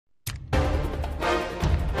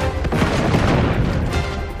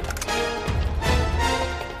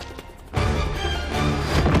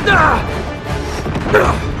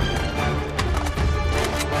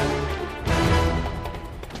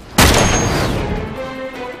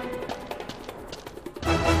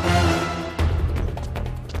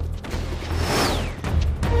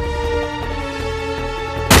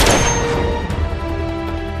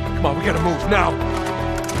We gotta move now.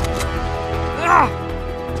 Ah!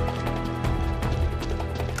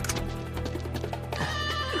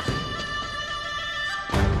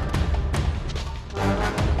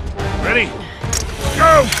 Ready?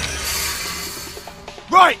 Go!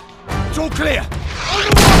 Right! It's all clear!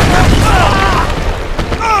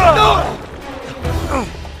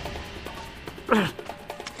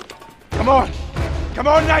 Come on! Come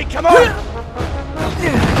on, Nate, come on!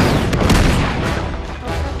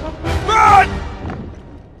 Run!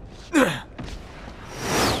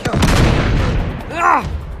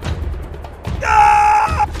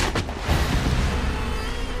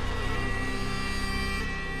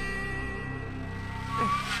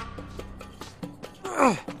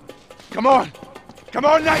 Come on! Come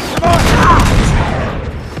on, Nate, come on!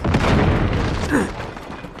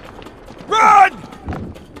 Run!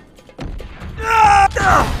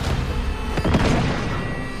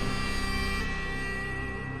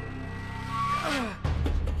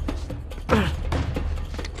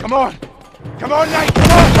 Come on! Come on, Nate,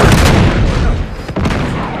 come on!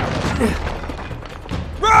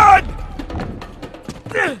 Run!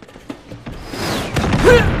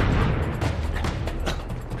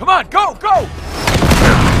 Come on, go, go!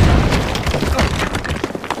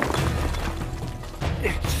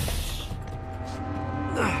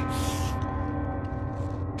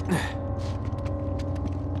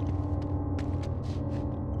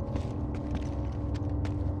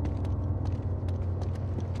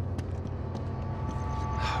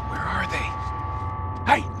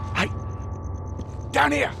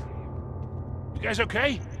 Down here! You guys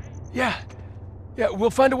okay? Yeah. Yeah, we'll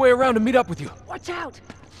find a way around to meet up with you. Watch out!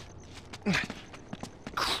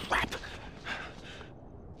 Crap!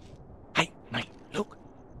 Hey, mate, look.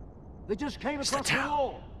 They just came It's across the the town.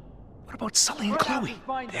 wall. What about Sully and Chloe?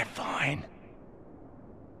 They're fine.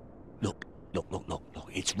 Look, look.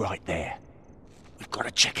 It's right there. We've got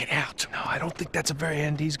to check it out. No, I don't think that's a very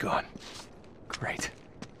end he's gone. Great.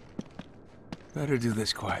 Better do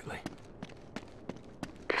this quietly.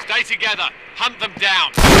 Stay together. Hunt them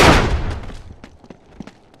down.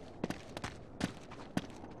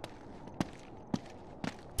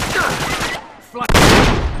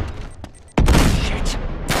 Shit.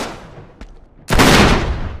 It's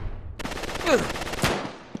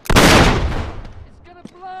gonna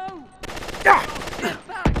blow!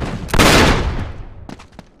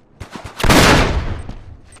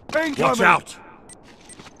 Watch out!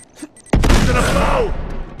 It's gonna blow!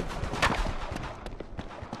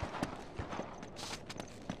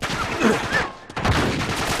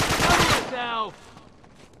 Now!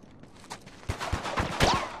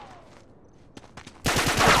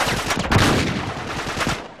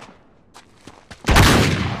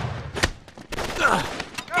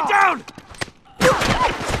 Get down!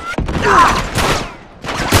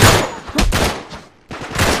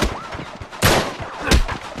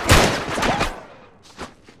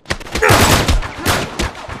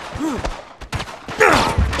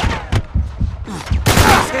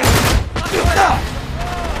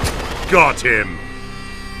 Got him.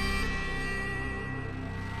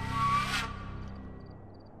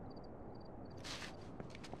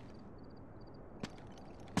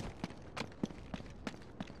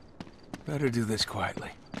 Better do this quietly.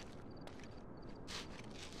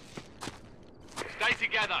 Stay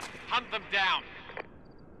together. Hunt them down.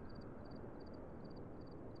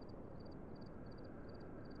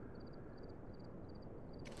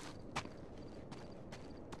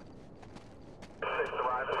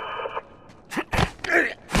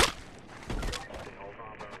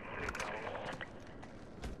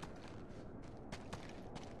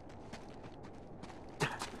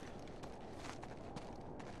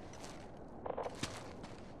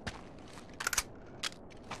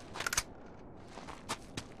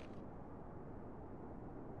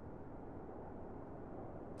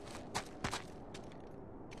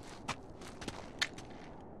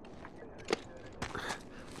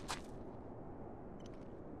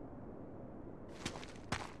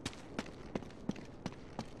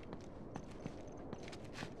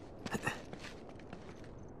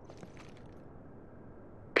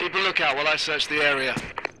 Keep a lookout while I search the area.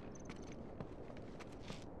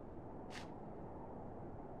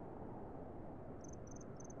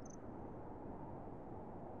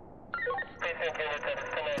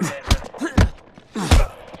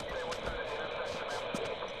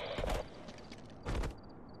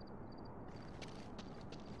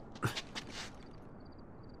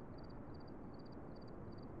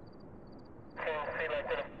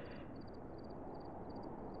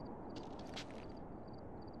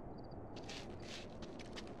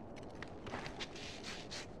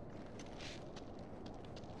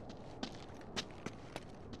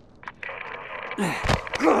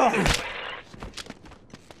 Who's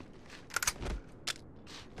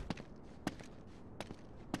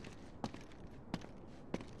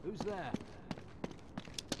there?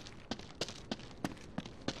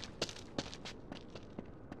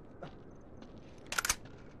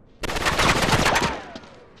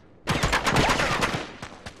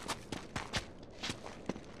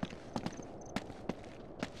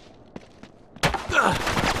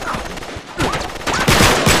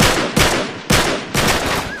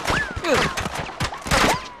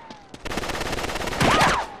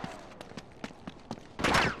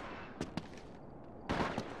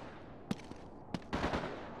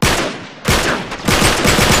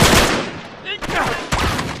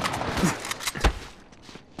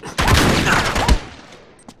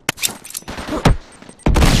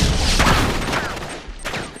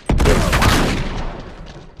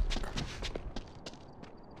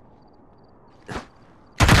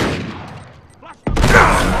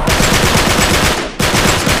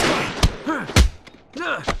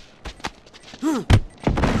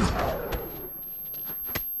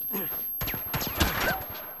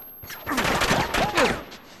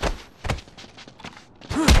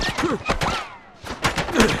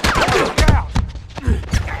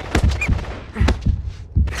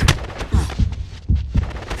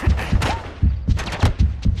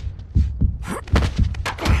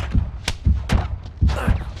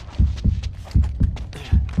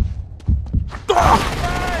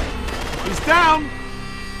 He's down!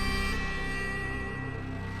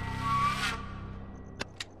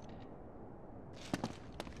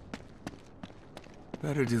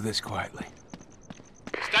 Better do this quietly.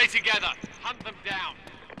 Stay together. Hunt them down.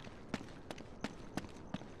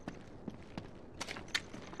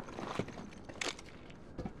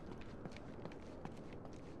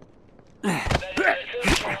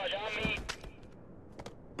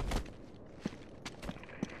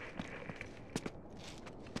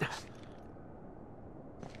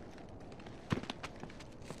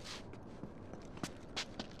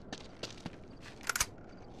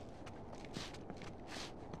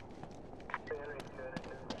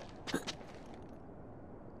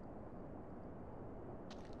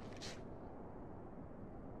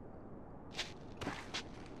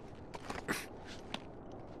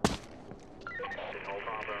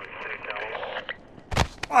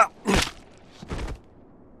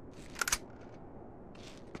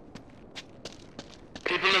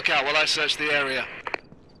 Keep a lookout while I search the area.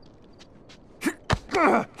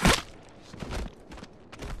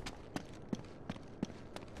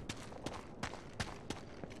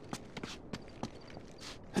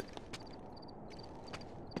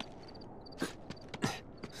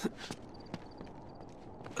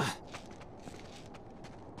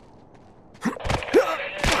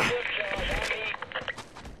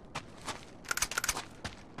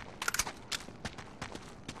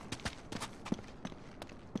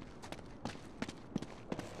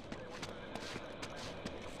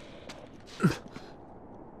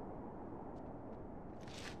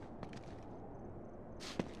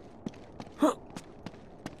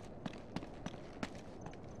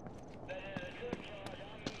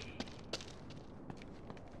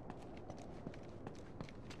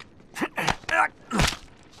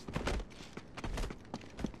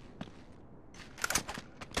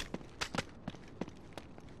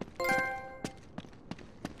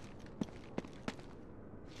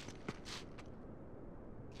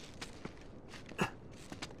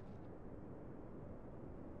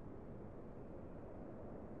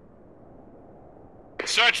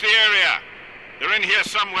 Search the area. They're in here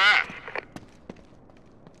somewhere.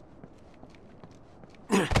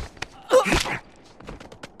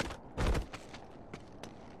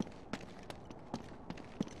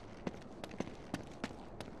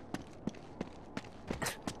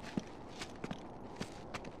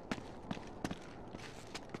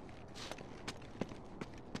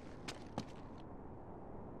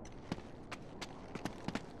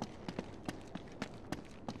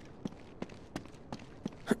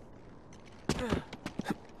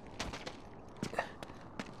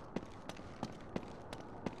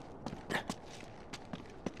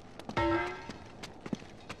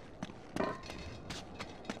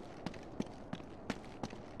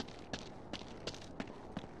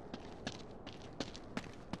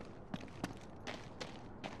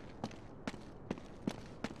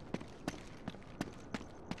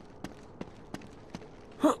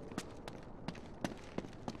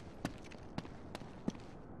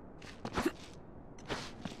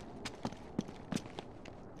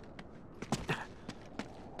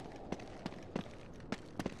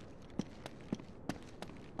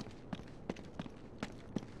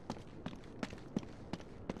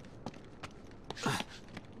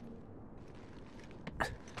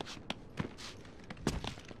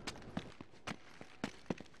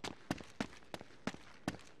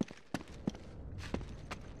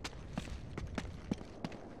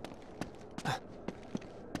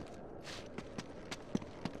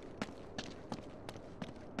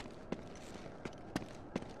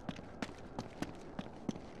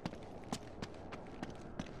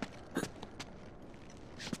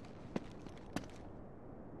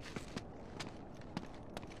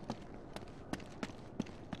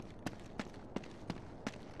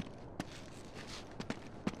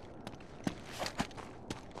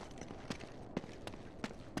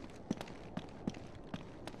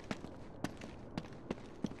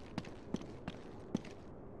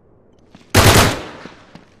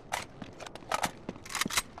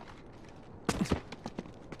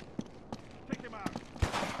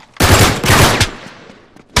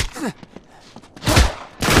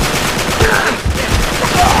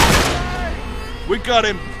 We got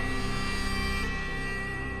him!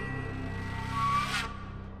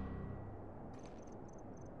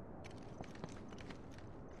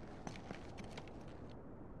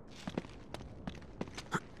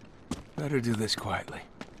 Better do this quietly.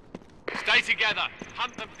 Stay together.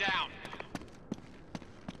 Hunt them down.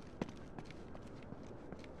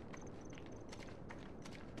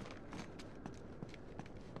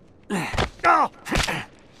 Oh!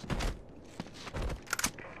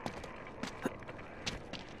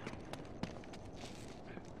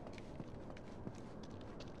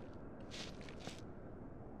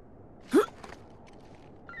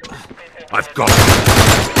 I've got him.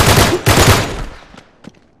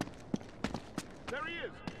 There he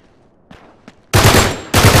is!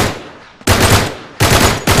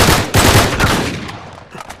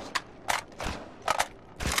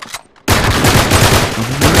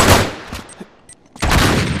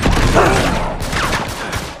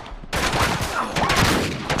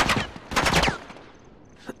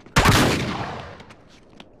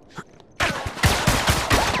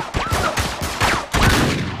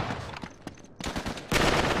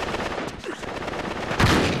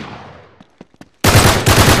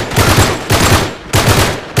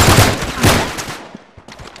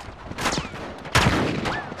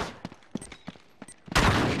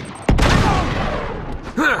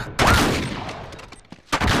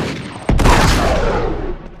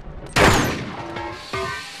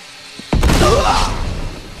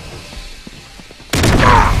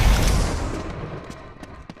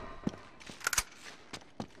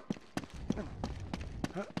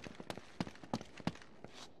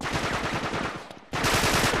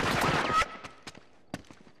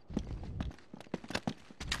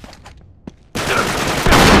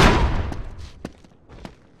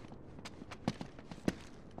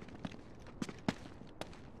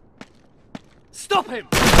 Stop him!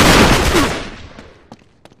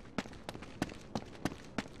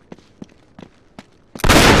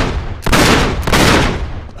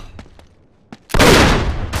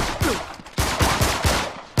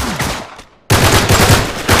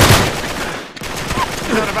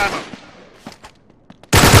 Out of ammo.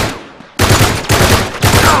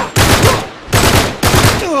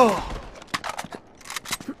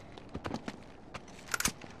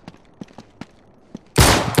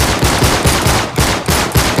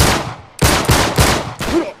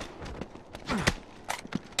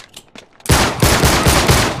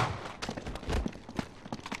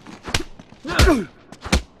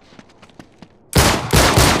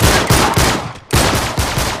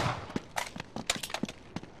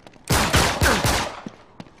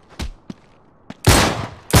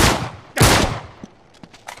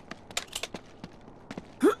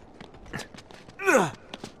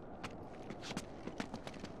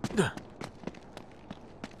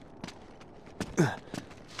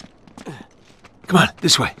 Come on,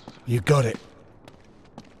 this way. You got it.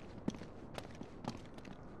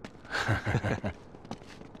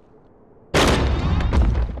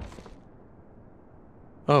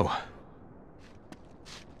 Oh.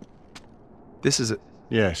 This is a...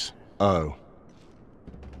 Yes. Oh.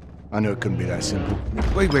 I knew it couldn't be that simple.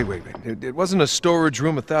 Wait. It wasn't a storage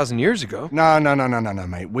room 1,000 years ago. No,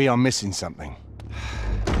 mate. We are missing something.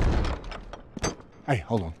 Hey,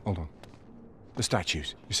 hold on. The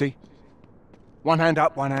statues, you see? One hand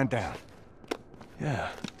up, one hand down. Yeah.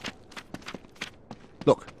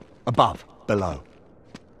 Look, above, below.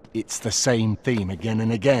 It's the same theme again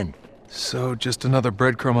and again. So, just another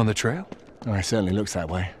breadcrumb on the trail? Oh, it certainly looks that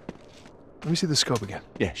way. Let me see the scope again.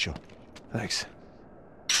 Yeah, sure. Thanks.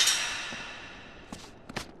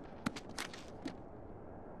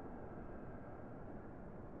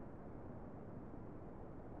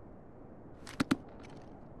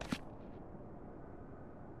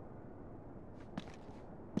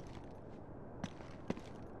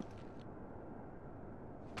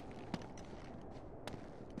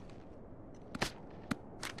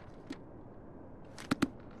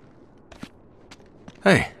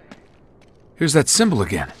 Hey, here's that symbol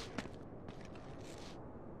again.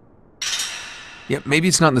 Yeah, maybe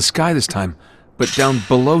it's not in the sky this time, but down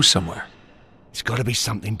below somewhere. It's got to be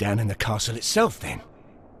something down in the castle itself, then.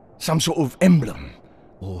 Some sort of emblem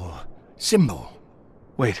or symbol.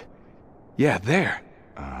 Wait. Yeah, there.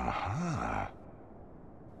 Aha.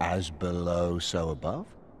 As below, so above?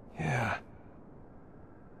 Yeah.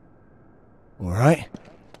 All right.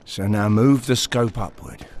 So now move the scope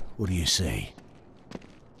upward. What do you see?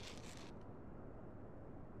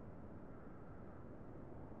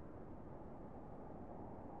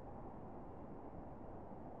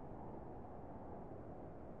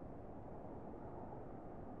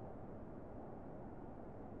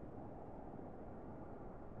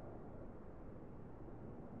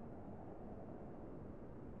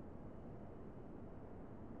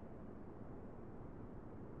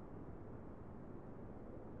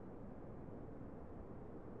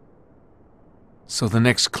 So the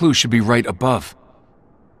next clue should be right above.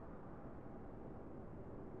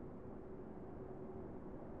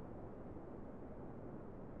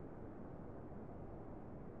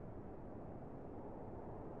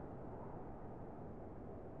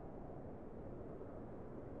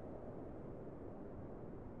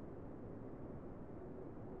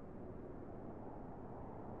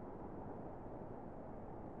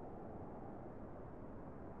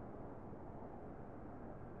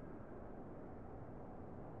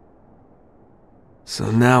 So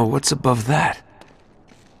now, what's above that?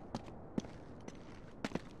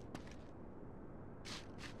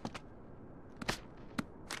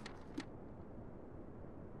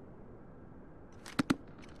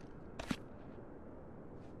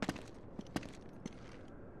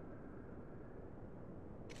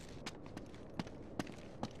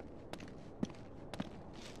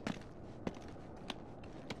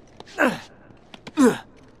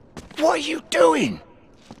 What are you doing?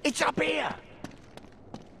 It's up here.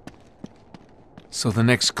 So the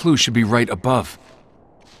next clue should be right above.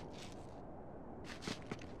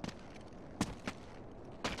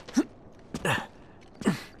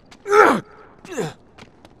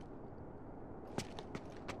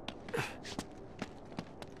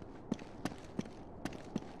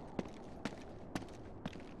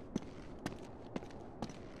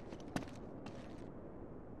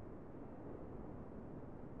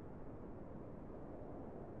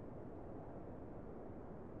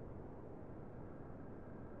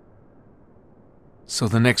 So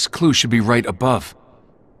the next clue should be right above.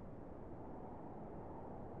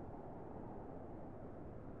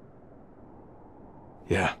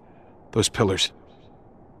 Yeah, those pillars.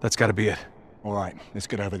 That's gotta be it. All right, let's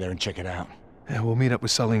get over there and check it out. Yeah, we'll meet up with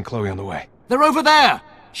Sully and Chloe on the way. They're over there!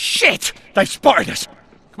 Shit! They spotted us!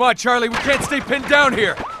 Come on, Charlie, we can't stay pinned down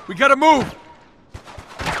here. We gotta move.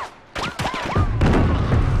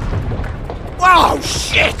 Oh,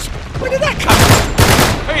 shit! Where did that come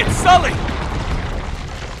from? Hey, it's Sully!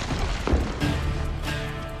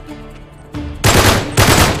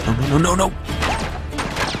 No.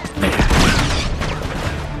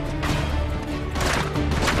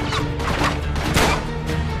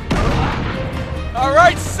 All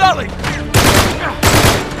right, Sully!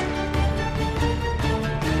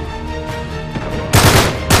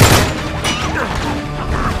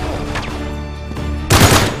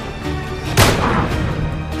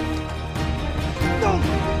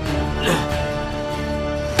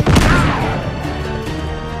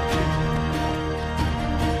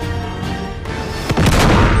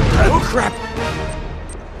 Oh, crap!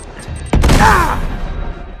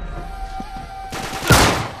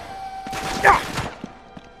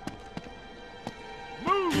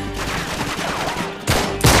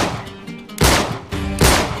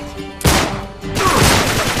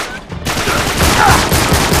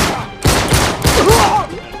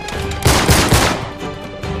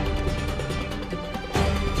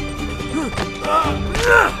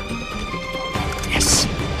 Yes!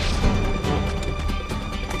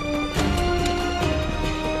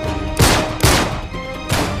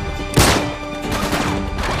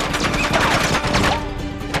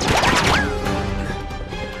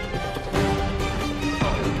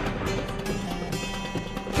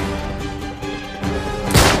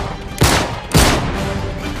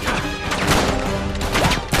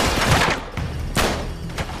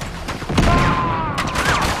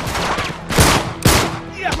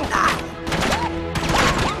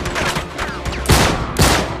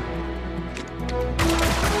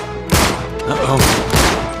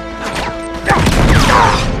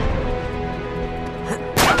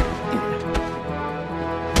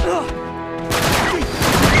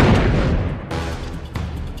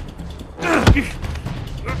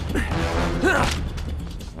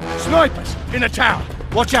 Snipers! In the tower!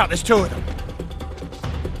 Watch out, there's two of them!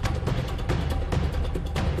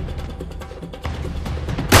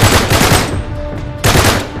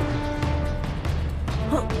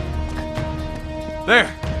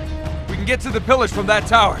 There! We can get to the pillars from that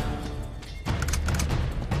tower.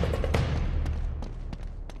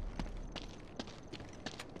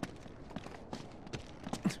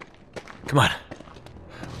 Come on.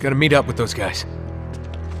 Gotta meet up with those guys.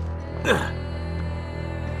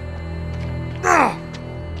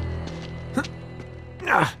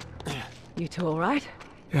 You two all right?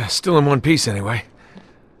 Yeah, still in one piece anyway.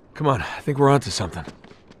 Come on, I think we're onto something.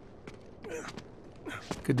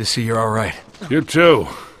 Good to see you're all right. You too.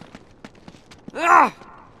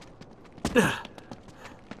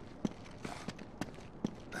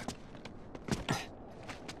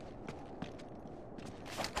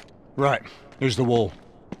 Right, here's the wall.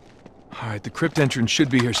 All right, the crypt entrance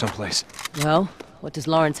should be here someplace. Well, what does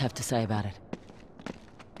Lawrence have to say about it?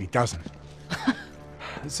 He doesn't.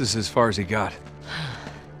 This is as far as he got.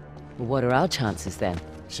 Well, what are our chances then?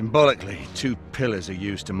 Symbolically, 2 pillars are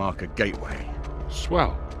used to mark a gateway.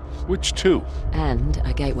 Swell. Which two? And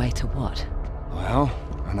a gateway to what? Well,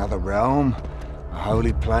 another realm, a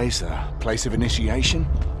holy place, a place of initiation.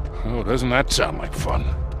 Oh, doesn't that sound like fun?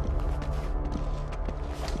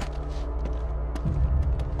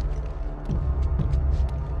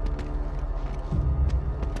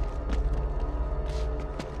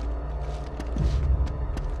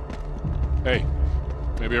 Hey,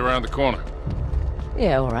 maybe around the corner.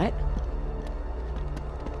 Yeah, all right.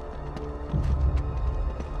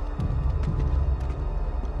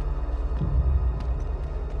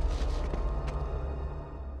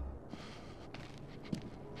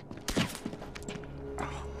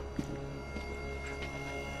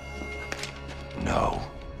 No.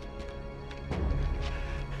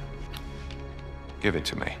 Give it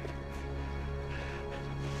to me.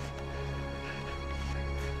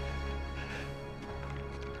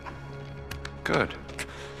 Good.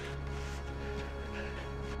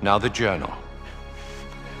 Now the journal.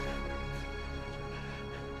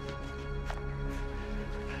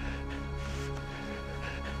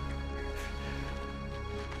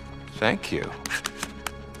 Thank you.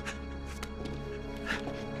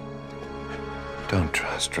 Don't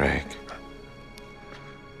trust Drake.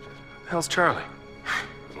 Hell's Charlie?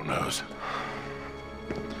 Who knows?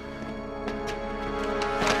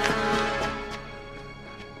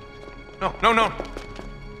 No.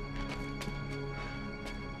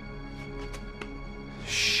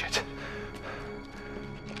 Shit.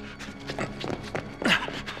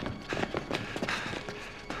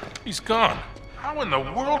 He's gone. How in the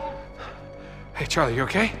world? Hey, Charlie, you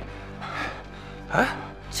okay? Huh?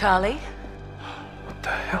 Charlie? What the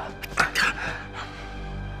hell?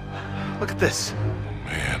 Look at this.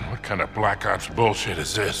 Man, what kind of Black Ops bullshit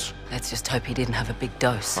is this? Let's just hope he didn't have a big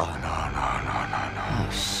dose. Oh, no. Oh,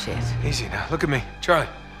 shit. Easy now. Look at me. Charlie,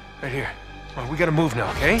 right here. Come on, we gotta move now,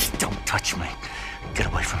 okay? Don't touch me. Get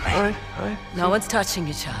away from me. All right. No one's touching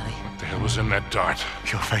you, Charlie. What the hell was in that dart?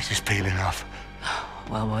 Your face is peeling off.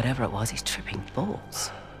 Well, whatever it was, he's tripping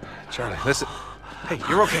balls. Charlie, listen. Hey,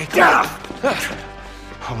 you're okay.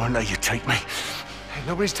 I won't let you take me. Hey,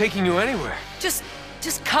 nobody's taking you anywhere. Just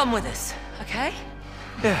come with us, okay?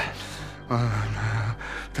 Yeah. Oh, no.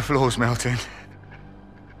 The floor's melting.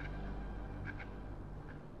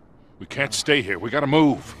 We can't stay here. We gotta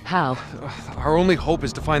move. How? Our only hope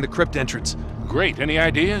is to find the crypt entrance. Great. Any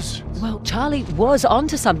ideas? Well, Charlie was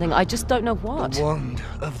onto something. I just don't know what. The wand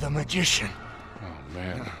of the magician. Oh,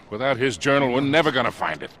 man. Without his journal, we're never gonna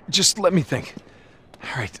find it. Just let me think.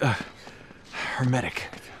 All right, hermetic.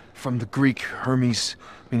 From the Greek, Hermes,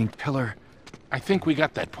 meaning pillar. I think we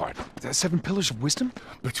got that part. 7 pillars of wisdom?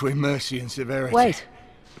 Between mercy and severity.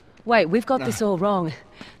 Wait, we've got this all wrong.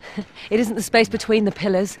 It isn't the space between the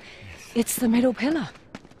pillars. It's the middle pillar.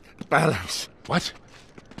 Balance. What?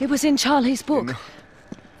 It was in Charlie's book.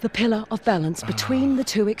 The pillar of balance between the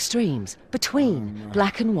 2 extremes. Between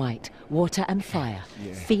black and white, water and fire,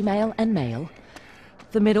 female and male.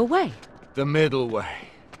 The middle way. The middle way.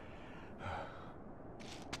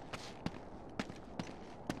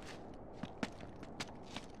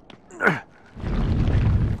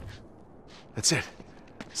 That's it.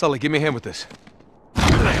 Sully, give me a hand with this. All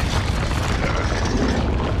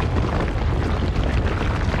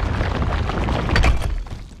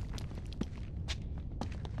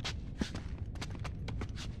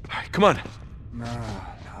right, come on.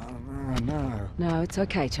 No. No, it's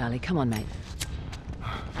okay, Charlie. Come on, mate.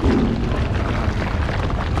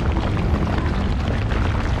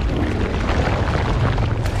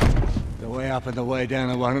 The way up and the way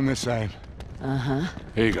down are one and the same. Uh-huh.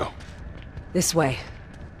 Here you go. This way.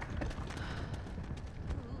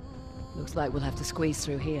 Looks like we'll have to squeeze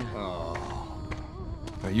through here. Now,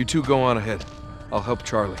 you two go on ahead. I'll help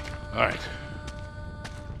Charlie. All right.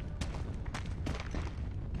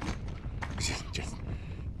 Just...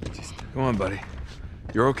 Come on, buddy.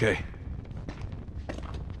 You're okay.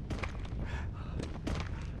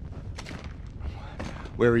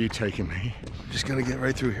 Where are you taking me? Just gonna get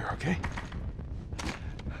right through here, okay?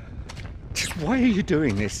 Just why are you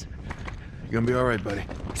doing this? You're gonna be all right, buddy.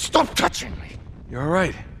 Stop touching me! You're all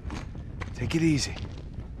right. Take it easy.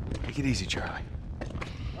 Take it easy, Charlie.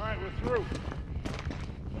 All right, we're through.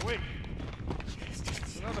 Oh, wait.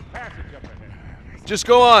 There's another passage up ahead. Just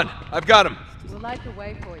go on. I've got him. We'll light the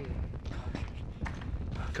way for you.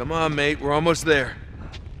 Come on, mate. We're almost there.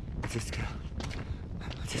 Just go. Oh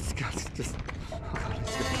God,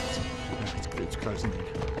 it's closing in.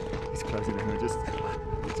 It's closing in. Just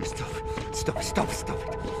stop it. Stop it.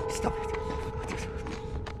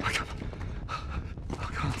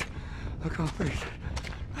 I can't breathe.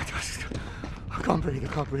 I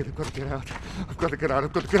can't breathe. I've got to get out. I've got to get out.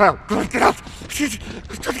 I've got to get out.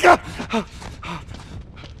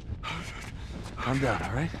 Calm down,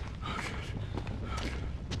 all right?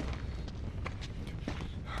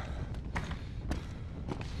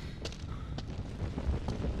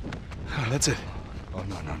 Oh, that's it. Oh,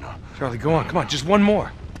 no. Charlie, go on. Come on, just one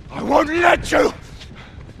more. I won't let you!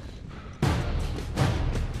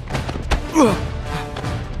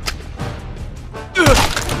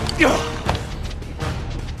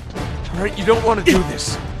 All right, you don't want to do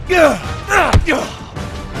this. I'm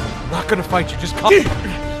not gonna fight you. Just calm.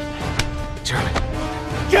 Charlie.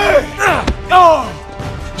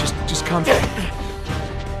 Just calm down.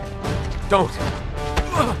 Don't.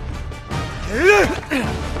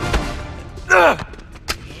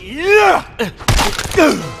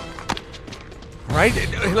 All right,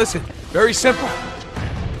 listen. Very simple.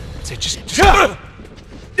 That's it. Just.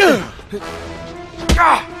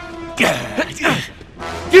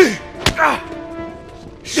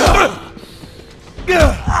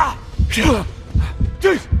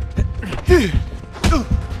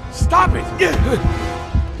 Stop it!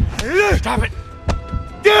 Stop it!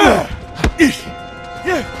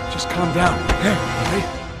 Just calm down, all right?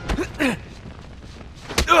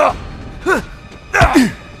 All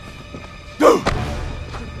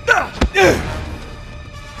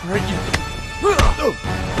right,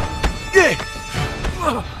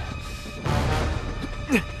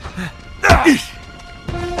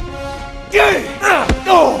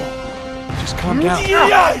 just calm down.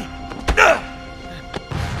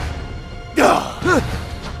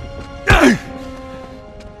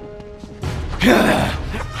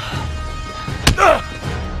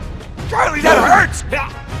 Charlie, that hurts!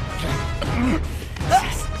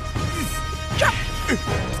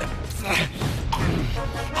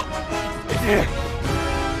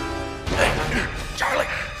 Charlie,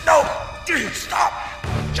 no! Stop!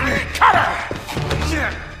 Charlie, cut her!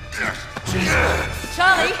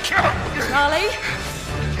 Charlie!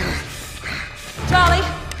 Charlie!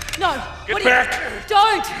 No! Get back!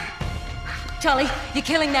 Don't! Charlie, you're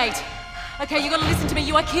killing Nate. Okay, you gotta listen to me.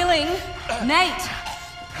 You are killing Nate.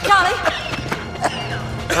 Charlie!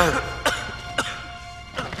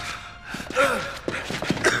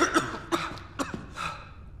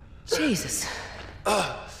 Jesus.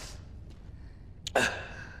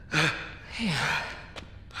 Here.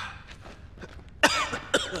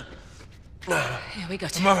 Here we go.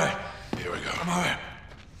 I'm all right. Here we go. I'm all right.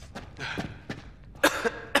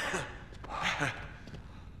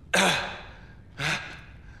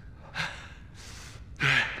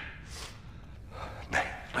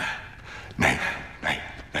 Nate,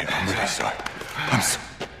 I'm really sorry. I'm sorry.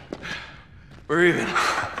 We're even.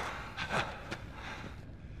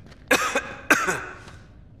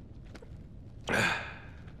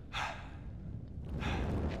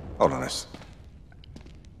 Hold on this.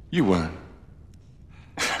 You weren't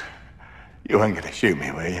gonna shoot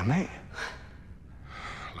me, were you, mate?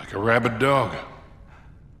 Like a rabid dog.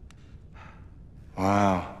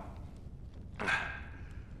 Wow.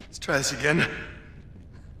 Let's try this again.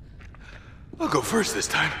 I'll go first this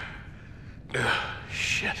time.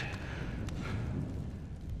 Shit.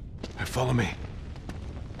 Hey, follow me.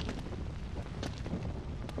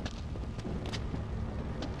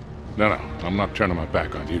 No, I'm not turning my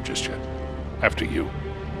back on you just yet. After you.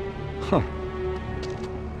 Huh.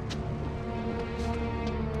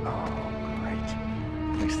 Oh, great.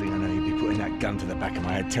 Next thing I know, you'll be putting that gun to the back of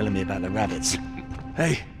my head telling me about the rabbits.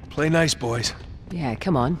 Hey, play nice, boys. Yeah,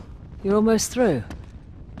 come on. You're almost through.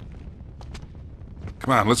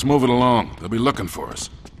 Come on, let's move it along. They'll be looking for us.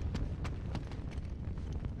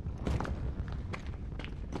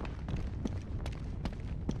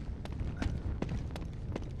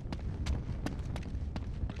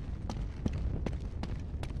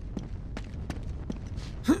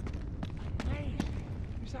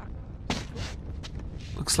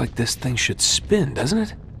 Looks like this thing should spin, doesn't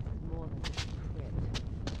it?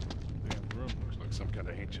 Damn room looks like some kind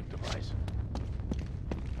of ancient device.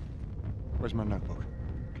 Where's my notebook?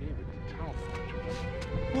 Gave it to Tal.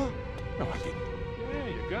 What? No, I didn't. Yeah,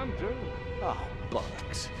 your gun too. Oh,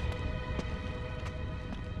 bollocks.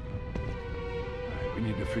 Alright, we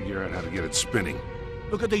need to figure out how to get it spinning.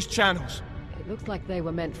 Look at these channels. It looks like they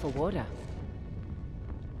were meant for water.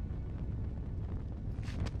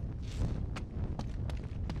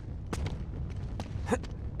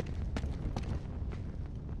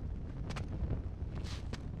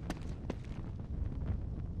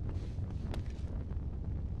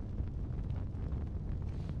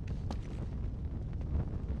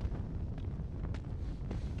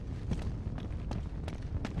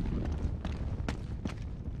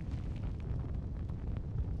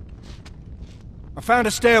 I found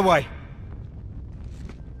a stairway.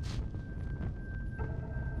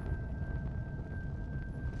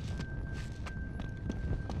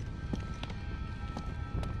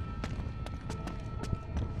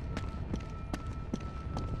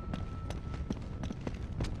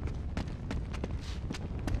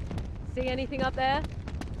 See anything up there?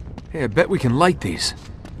 Hey, I bet we can light these.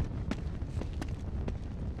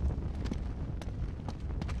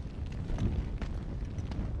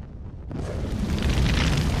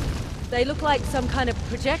 They look like some kind of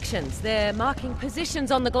projections. They're marking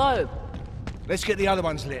positions on the globe. Let's get the other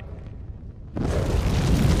ones lit.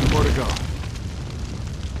 More to go.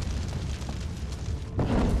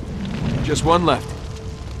 Just one left.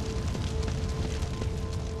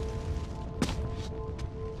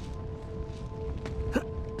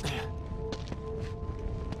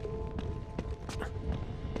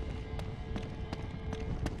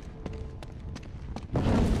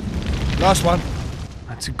 Last one.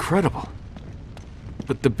 That's incredible.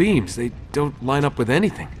 But the beams, they don't line up with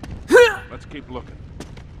anything. Let's keep looking.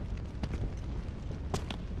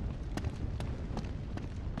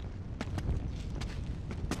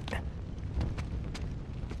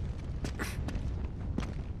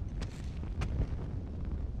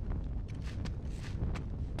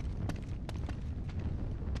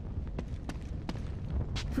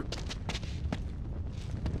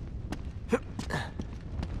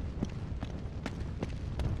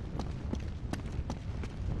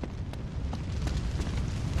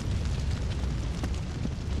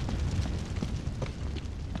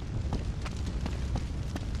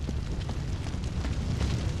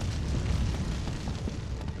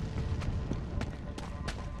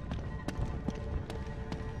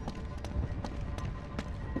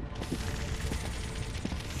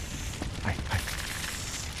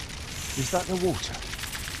 Is that the water?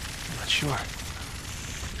 I'm not sure.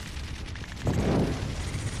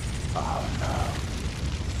 Oh no.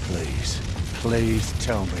 Please, please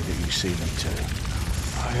tell me that you see them too.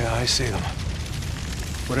 Oh yeah, I see them.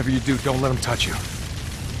 Whatever you do, don't let them touch you.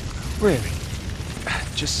 Really?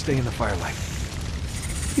 Just stay in the firelight.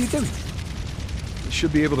 What are you doing? You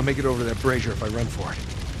should be able to make it over to that brazier if I run for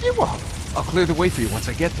it. You won't. I'll clear the way for you once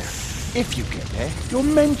I get there. If you get there, you're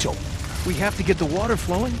mental. We have to get the water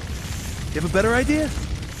flowing. You have a better idea?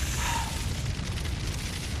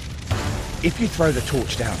 If you throw the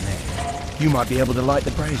torch down there, you might be able to light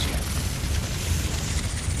the brazier.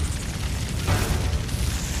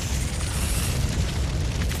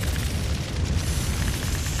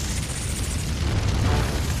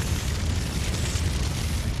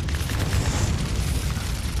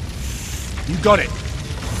 You got it.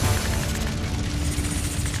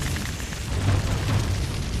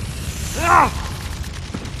 Ah!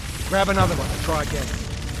 Grab another one and try again.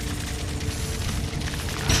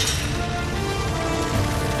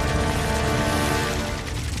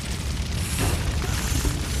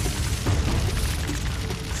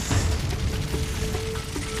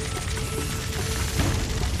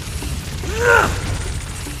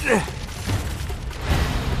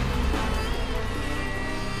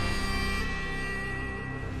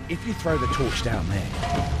 If you throw the torch down there,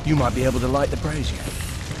 you might be able to light the brazier.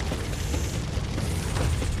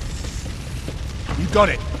 You got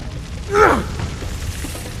it.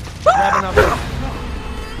 Grab another one.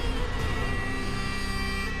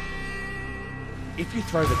 If you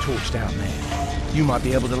throw the torch down there, you might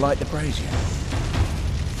be able to light the brazier.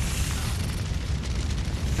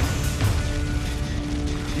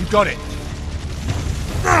 You got it.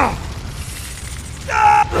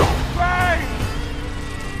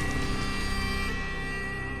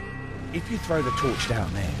 If you throw the torch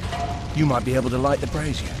down there, you might be able to light the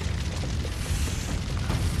brazier.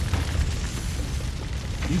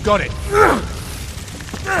 You got it.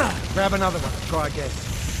 Grab another one and try again.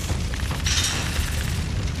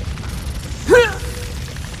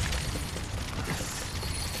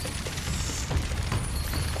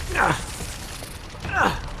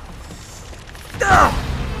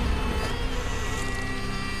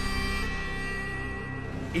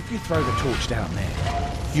 If you throw the torch down there,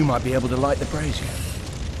 you might be able to light the brazier.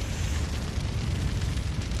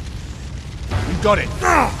 You got it.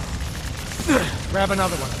 Grab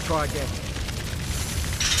another one and try again.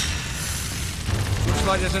 Looks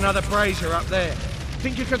like there's another brazier up there.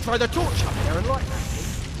 Think you can throw the torch up there and light that?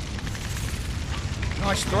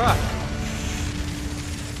 Nice throw.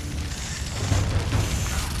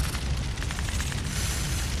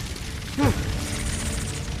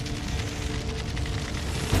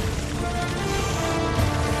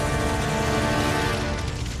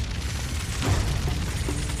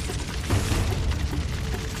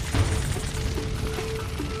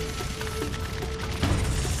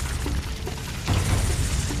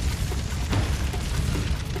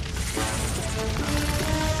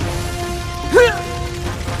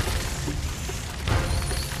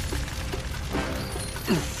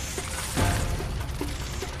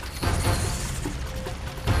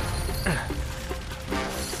 What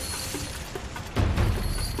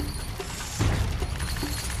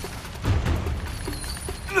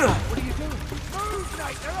are you doing? Move,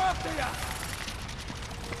 Nate! They're after you!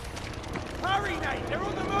 Hurry, Nate! They're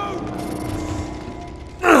on the move!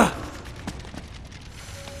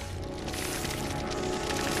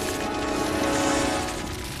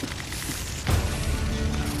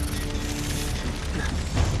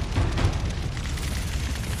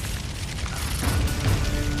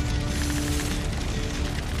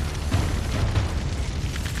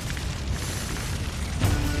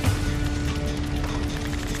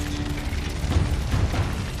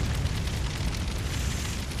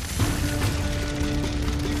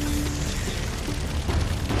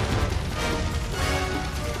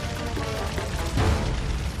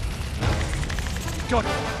 Got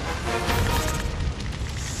it.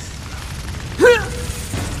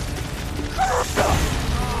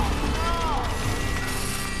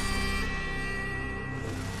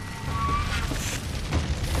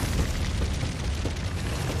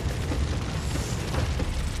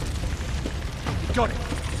 Got it.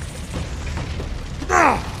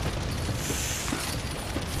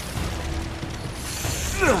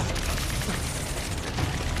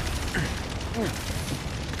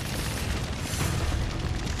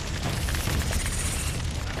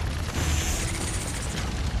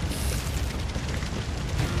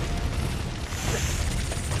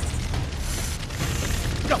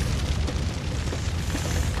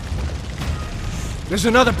 There's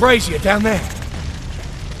another brazier down there.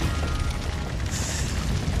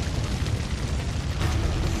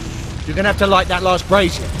 You're gonna have to light that last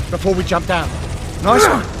brazier before we jump down. Nice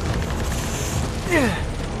one.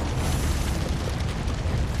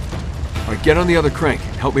 All right, get on the other crank.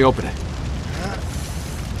 Help me open it.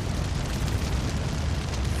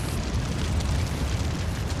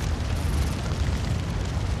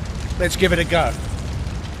 Let's give it a go.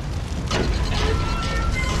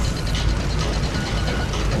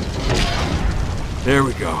 There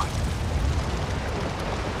we go.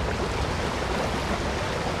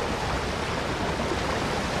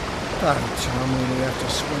 Don't tell me we have to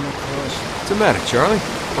swim across. What's the matter, Charlie?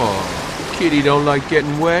 Oh, kitty don't like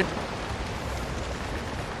getting wet.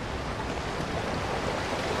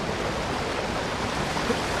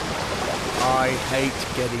 I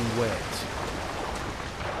hate getting wet.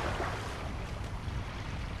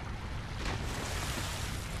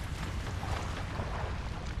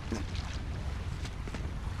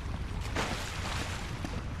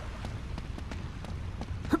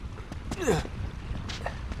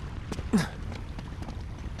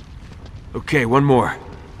 Okay, one more.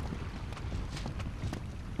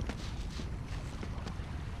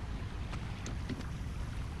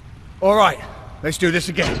 All right, let's do this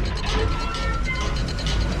again.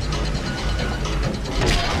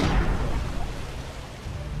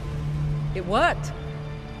 It worked.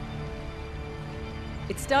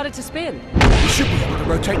 It started to spin. We should be able to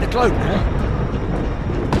rotate the globe now.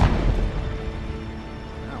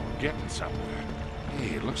 Now we're getting somewhere.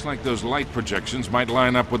 Hey, it looks like those light projections might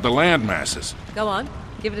line up with the land masses. Go on,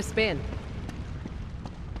 give it a spin.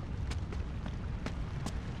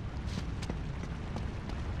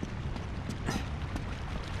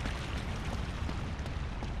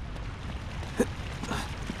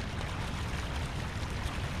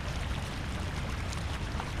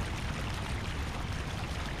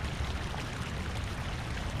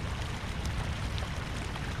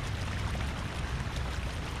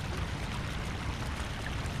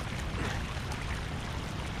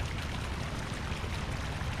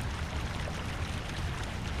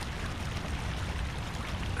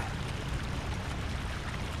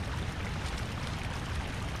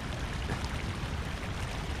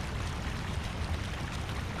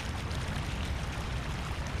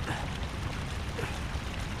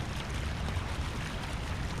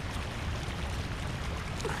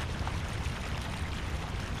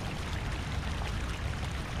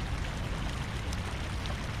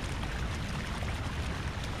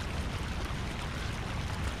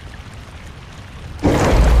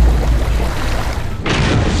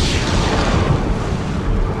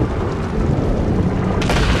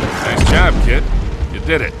 Kid, you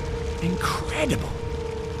did it. Incredible.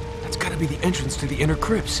 That's gotta be the entrance to the inner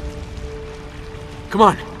crypts. Come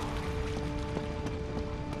on.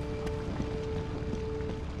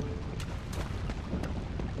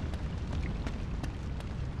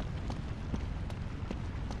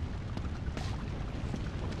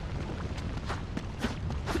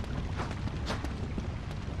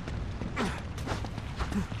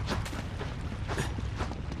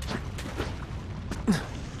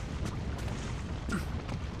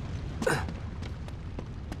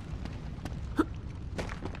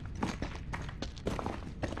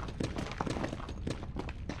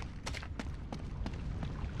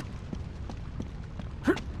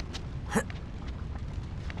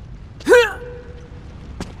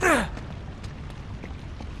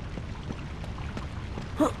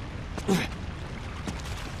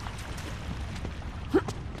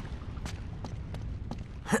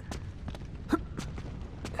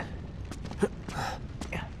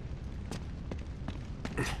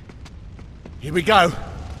 Here we go.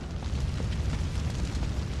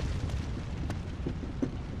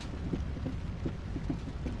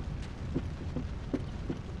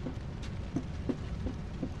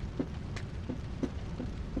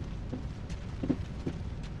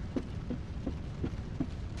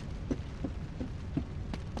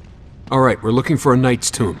 All right, we're looking for a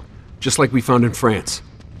knight's tomb, just like we found in France.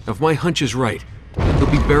 Now, if my hunch is right,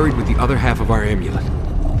 he'll be buried with the other half of our amulet.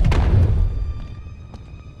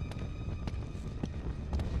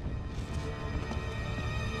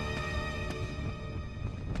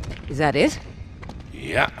 Is that it?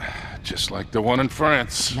 Yeah, just like the one in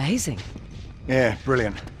France. Amazing. Yeah,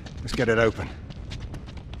 brilliant. Let's get it open.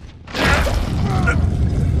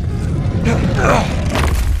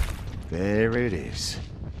 There it is.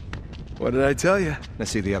 What did I tell you?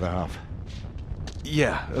 Let's see the other half.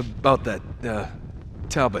 Yeah, about that,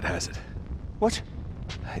 Talbot has it. What?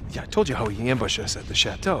 Yeah, I told you how he ambushed us at the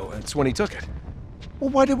chateau. That's when he took it.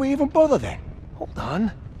 Well, why did we even bother then? Hold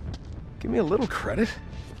on. Give me a little credit.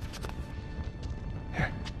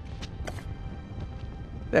 Here.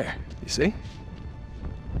 There, you see?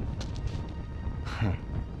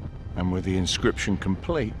 And with the inscription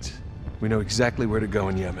complete... We know exactly where to go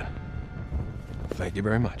in Yemen. Thank you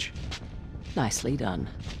very much. Nicely done.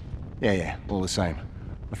 Yeah, all the same.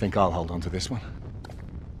 I think I'll hold on to this one.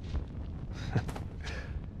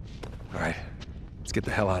 All right, let's get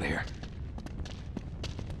the hell out of here.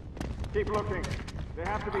 Keep looking. They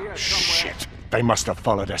have to be here somewhere. Shit! They must have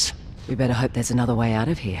followed us. We better hope there's another way out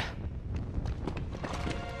of here.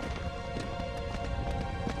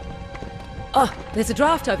 Oh, there's a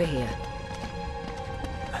draft over here.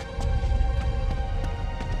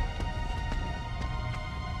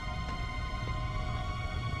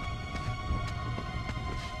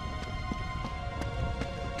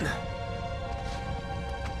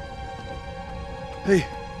 Hey,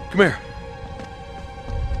 come here.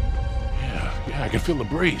 Yeah, I can feel the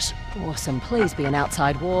breeze. Awesome. Please be an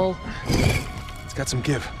outside wall. It's got some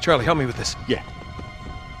give. Charlie, help me with this. Yeah.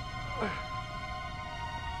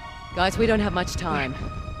 Guys, we don't have much time.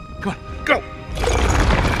 Come on, go!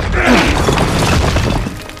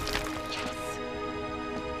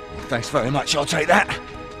 Thanks very much, I'll take that.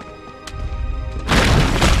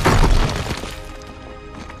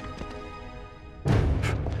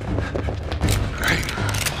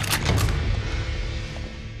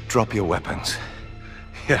 Drop your weapons.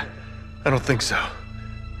 Yeah, I don't think so.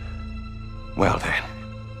 Well then,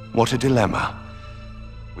 what a dilemma.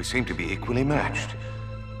 We seem to be equally matched.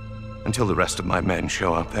 Until the rest of my men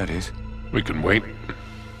show up, that is. We can wait.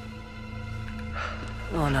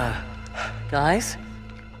 Oh no. Guys?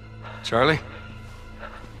 Charlie?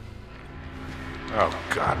 Oh,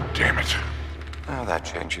 God damn it. Oh, that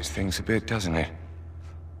changes things a bit, doesn't it?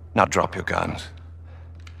 Now drop your guns.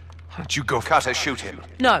 Why don't you go for Cutter, shoot him.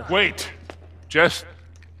 No. Wait. Just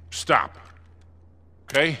stop.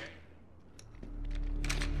 Okay?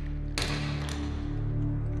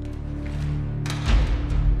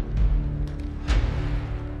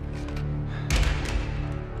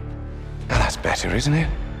 Now that's better, isn't it?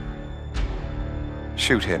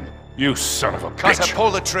 Shoot him. You son of a Cutter, bitch.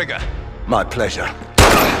 pull the trigger. My pleasure.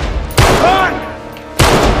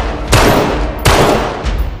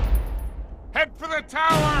 Head for the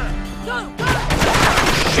tower! Go!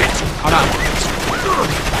 shit! Hold on.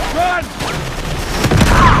 Run!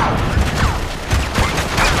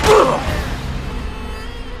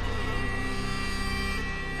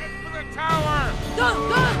 Head for the tower! Go!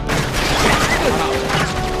 Go!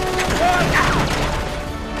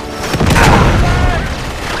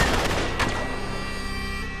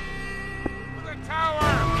 For the tower!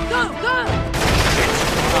 Go! Go! Go! Go!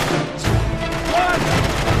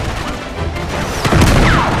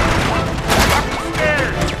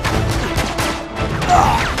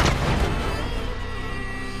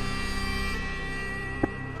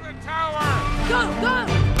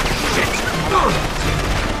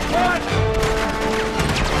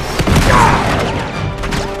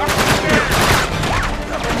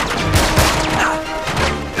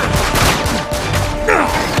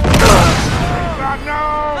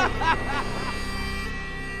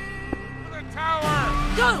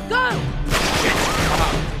 Go! Go!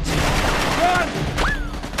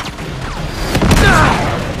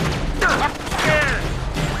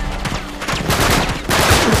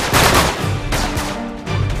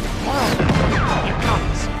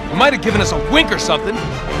 You might have given us a wink or something.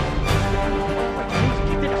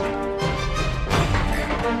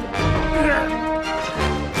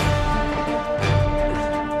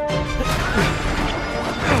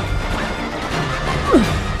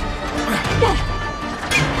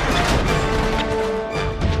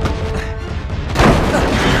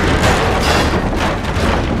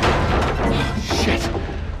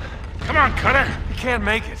 can't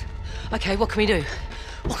make it. Okay, what can we do?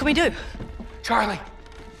 What can we do? Charlie.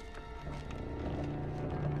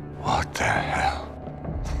 What the hell?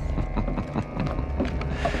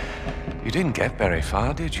 You didn't get very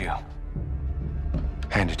far, did you?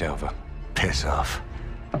 Hand it over. Piss off.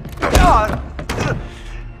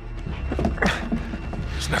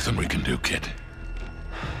 There's nothing we can do, kid.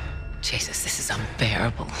 Jesus, this is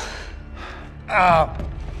unbearable.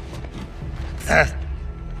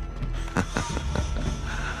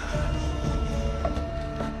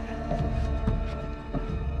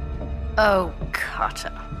 Oh,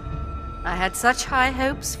 Carter. I had such high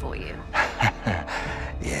hopes for you.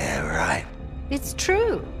 Yeah, right. It's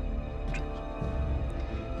true.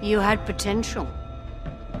 You had potential.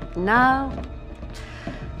 Now,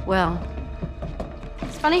 well,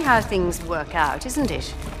 it's funny how things work out, isn't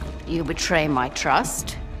it? You betray my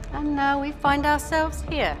trust, and now we find ourselves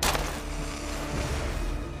here.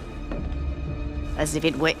 As if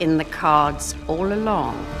it were in the cards all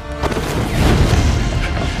along.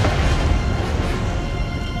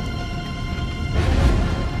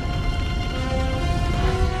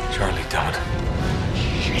 Charlie, don't.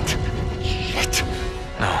 Shit. Shit.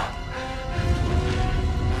 No.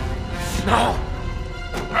 No!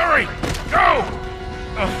 Hurry! Go!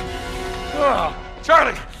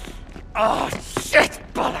 Charlie! Oh, shit!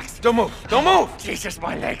 Bollocks! Don't move! Don't move! Jesus,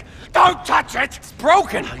 my leg! Don't touch it! It's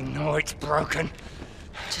broken! I know it's broken.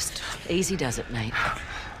 Just easy does it, mate.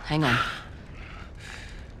 Hang on.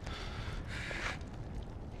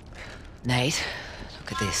 Nate,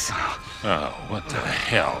 look at this. Oh, what the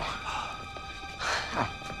hell?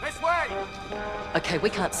 This way! Okay, we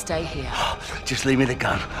can't stay here. Just leave me the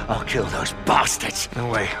gun. I'll kill those bastards. No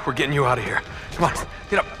way. We're getting you out of here. Come on,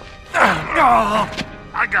 get up.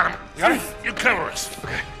 I got him. You got him? You cover us.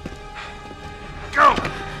 Okay. Go!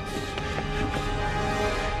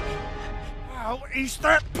 How is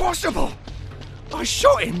that possible? I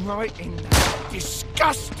shot him right in that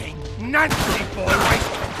disgusting Nancy boy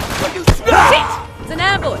waistcoat. Are you Shit! It's an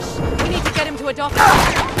ambush! We need to get him to a doctor.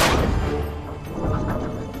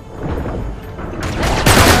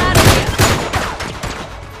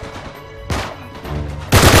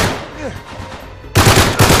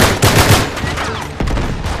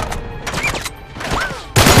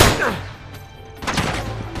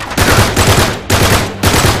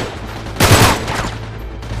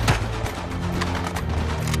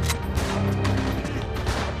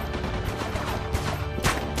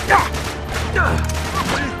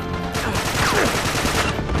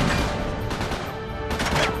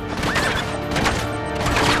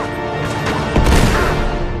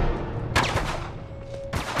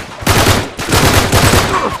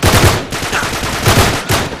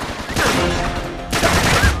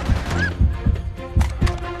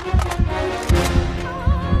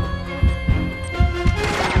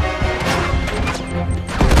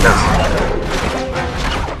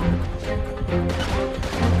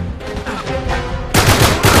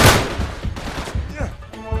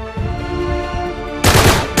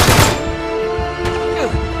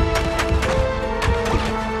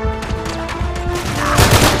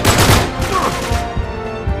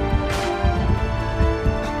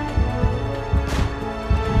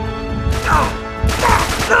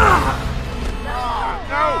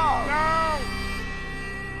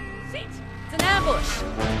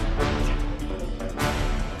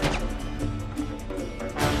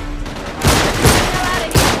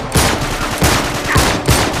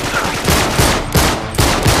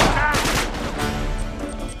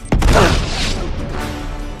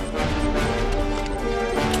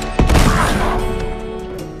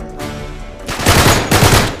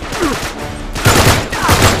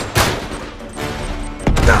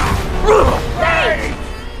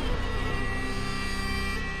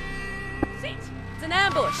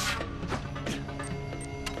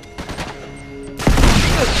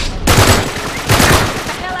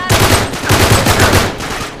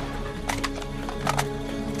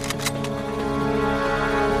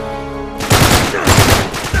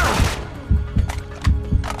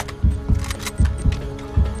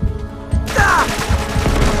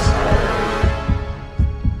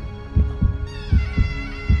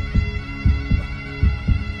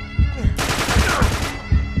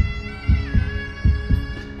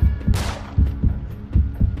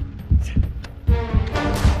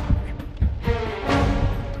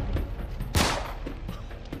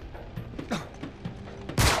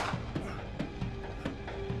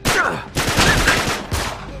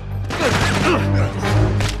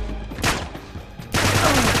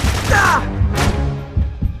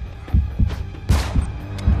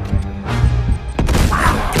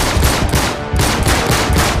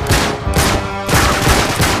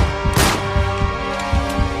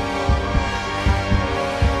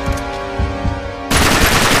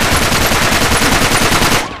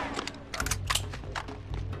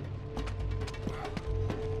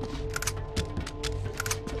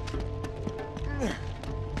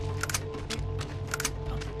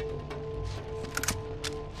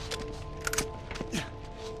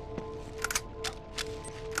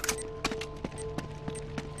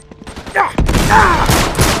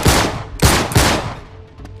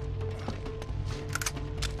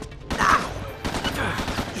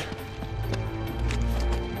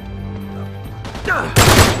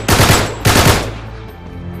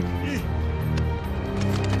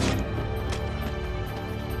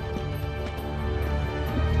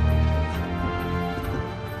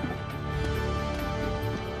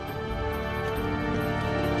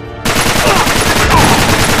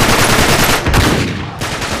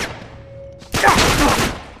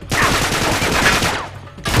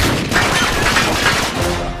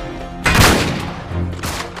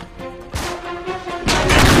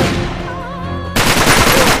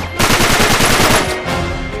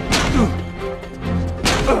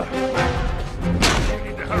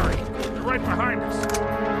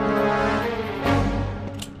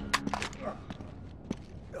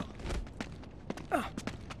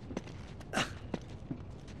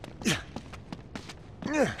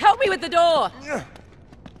 Help me with the door!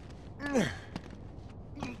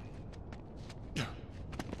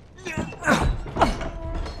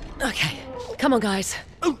 Okay, come on, guys.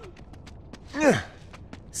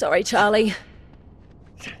 Sorry, Charlie.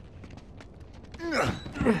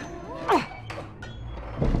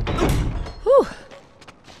 Whew.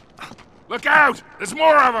 Look out! There's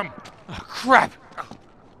more of them! Oh, crap!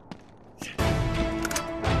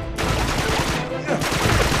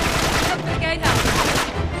 Come to the gatehouse.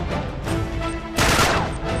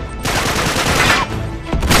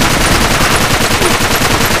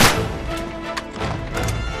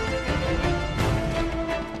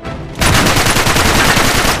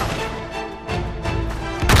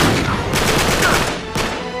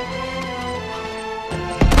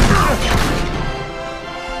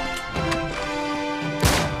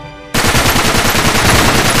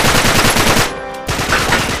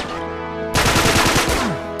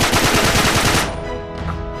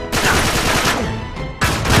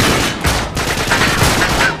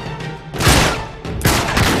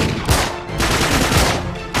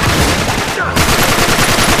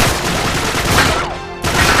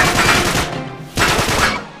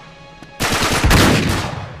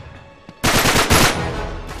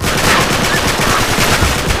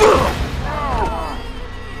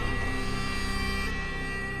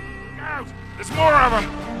 There's more of them!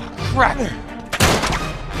 Crap!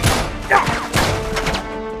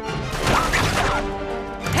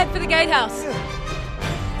 Head for the gatehouse.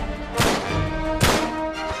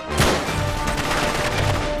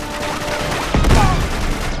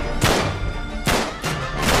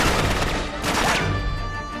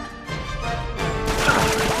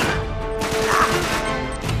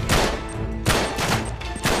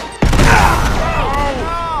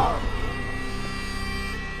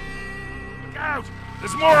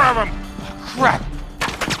 There's more of them! Crap!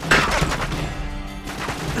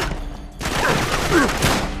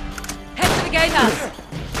 Head for the gatehouse.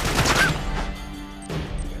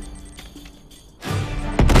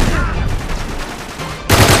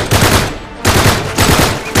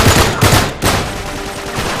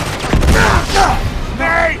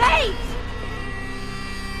 Nate!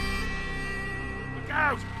 Look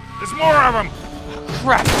out! There's more of them!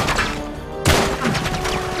 Crap!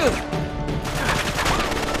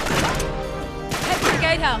 Head for the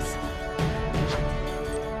gatehouse.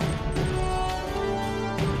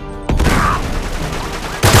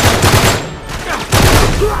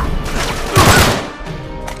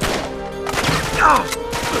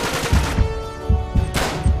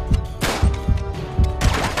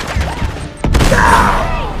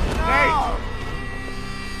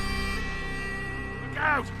 Look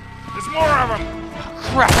out! There's more of them!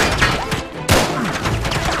 Crap!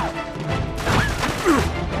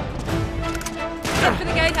 Head for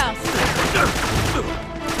the gatehouse.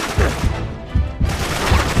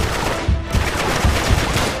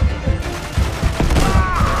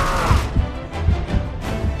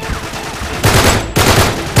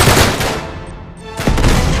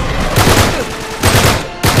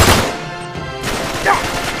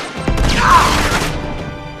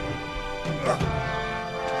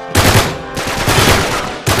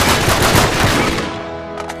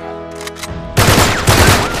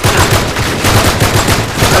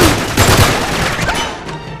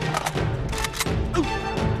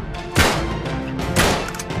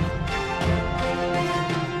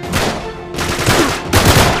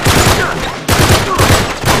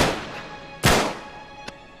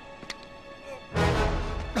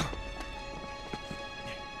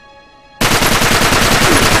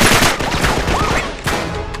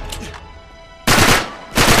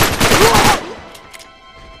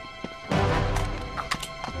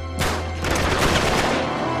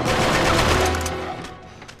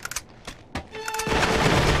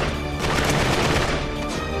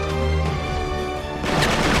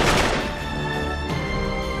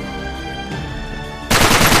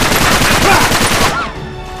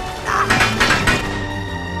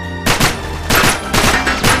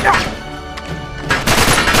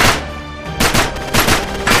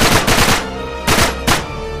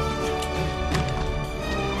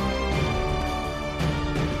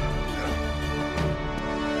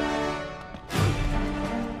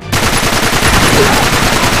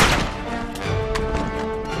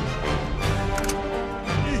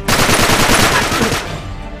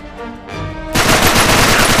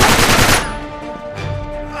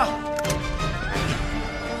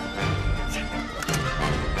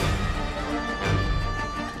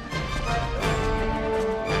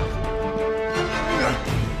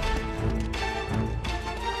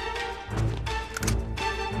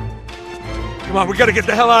 Come on, we gotta get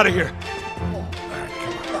the hell out of here.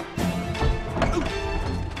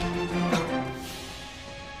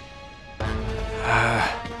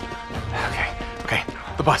 Okay.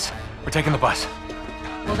 The bus. We're taking the bus.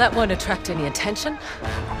 Well, that won't attract any attention.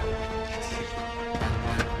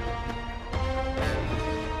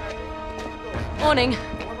 Warning.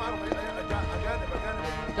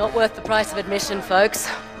 Not worth the price of admission, folks.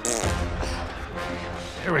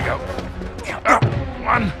 Here we go.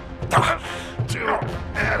 1, 2,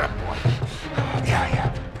 and a boy.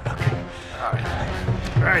 Yeah. Okay.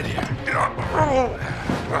 Right here. All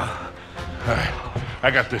right.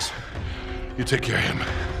 I got this. You take care of him.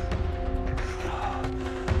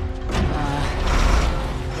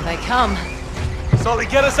 Here they come. Sully,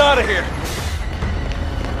 get us out of here.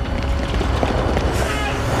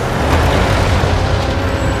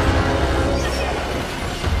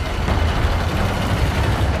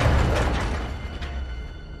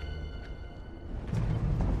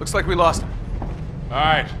 Looks like we lost him. All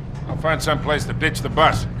right. I'll find some place to ditch the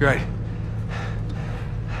bus. Great.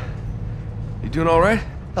 You doing all right?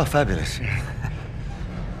 Oh, fabulous.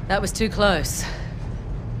 That was too close.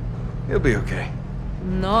 You'll be okay.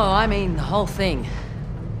 No, I mean the whole thing.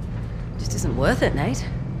 Just isn't worth it, Nate.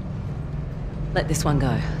 Let this one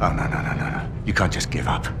go. Oh, no. You can't just give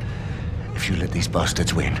up. If you let these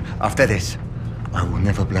bastards win, after this, I will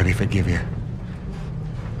never bloody forgive you.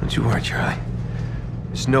 Don't you worry, Charlie.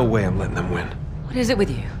 There's no way I'm letting them win. What is it with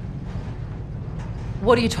you?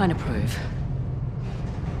 What are you trying to prove?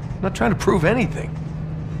 I'm not trying to prove anything.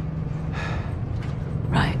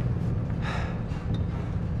 Right.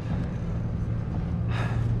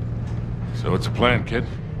 So what's the plan, kid?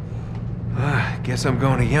 Guess I'm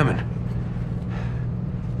going to Yemen.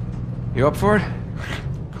 You up for it?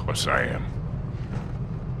 Of course I am.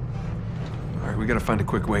 All right, we gotta find a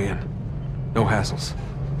quick way in. No hassles.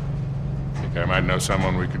 Think I might know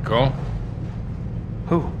someone we could call?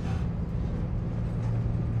 Who?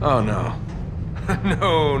 Oh, no.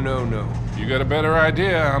 No. You got a better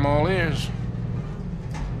idea, I'm all ears.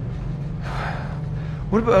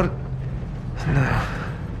 What about... No.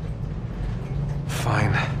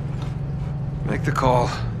 Fine. Make the call.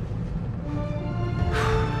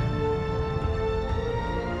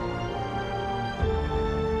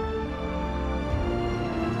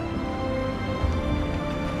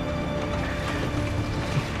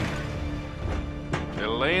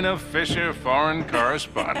 Elena Fisher, foreign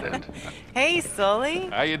correspondent. Hey, Sully.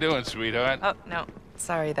 How you doing, sweetheart? Oh, no.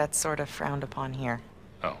 Sorry, that's sort of frowned upon here.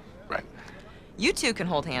 Oh, right. You two can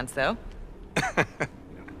hold hands, though.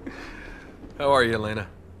 How are you, Elena?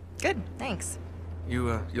 Good, thanks.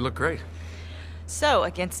 You look great. So,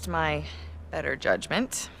 against my better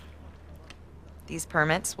judgment, these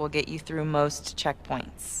permits will get you through most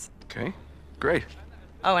checkpoints. Okay, great.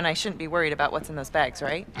 Oh, and I shouldn't be worried about what's in those bags,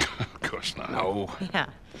 right? Of course not. No. Yeah.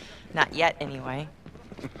 Not yet, anyway.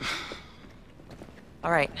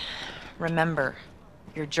 All right. Remember,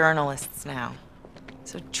 you're journalists now.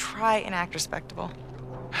 So try and act respectable.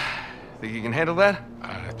 Think you can handle that?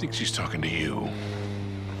 I think she's talking to you.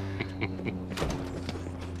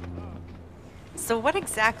 So what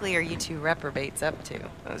exactly are you two reprobates up to?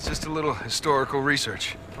 It's just a little historical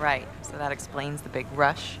research. Right, so that explains the big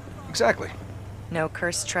rush. Exactly. No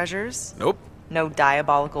cursed treasures? Nope. No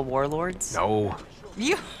diabolical warlords? No.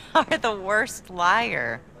 You are the worst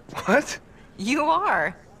liar. What? You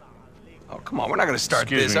are. Oh, come on. We're not going to start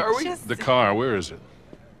Excuse this, me. are we? Just- The car, where is it?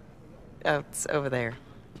 Oh, it's over there.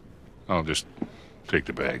 I'll just take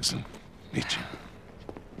the bags and meet you.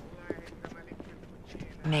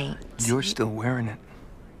 Nate. You're still wearing it.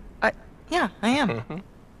 Yeah, I am.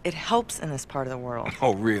 It helps in this part of the world.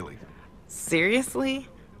 Oh, really? Seriously?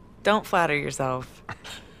 Don't flatter yourself.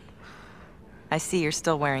 I see you're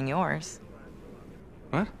still wearing yours.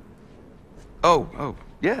 What? Oh,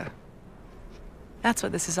 yeah. That's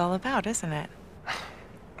what this is all about, isn't it?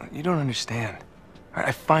 You don't understand. All right,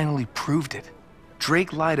 I finally proved it.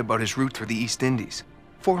 Drake lied about his route for the East Indies.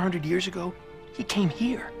 400 years ago, he came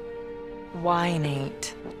here. Why,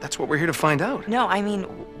 Nate? That's what we're here to find out. No, I mean,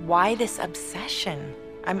 why this obsession?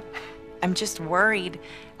 I'm just worried.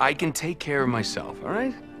 I can take care of myself, all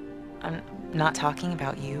right? I'm not talking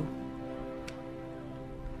about you.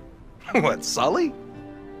 What, Sully?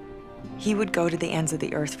 He would go to the ends of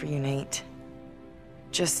the earth for you, Nate.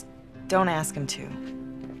 Just don't ask him to.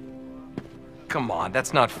 Come on,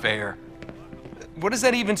 that's not fair. What is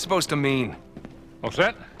that even supposed to mean? All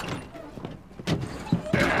set?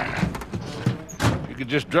 You could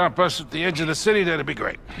just drop us at the edge of the city, that'd be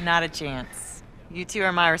great. Not a chance. You two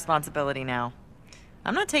are my responsibility now.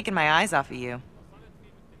 I'm not taking my eyes off of you.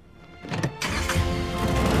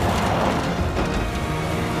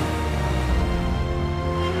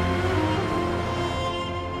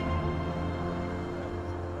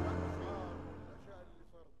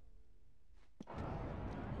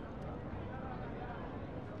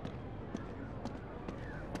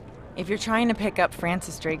 If you're trying to pick up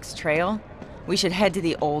Francis Drake's trail, we should head to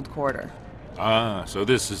the old quarter. Ah, so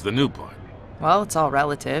this is the new part. Well, it's all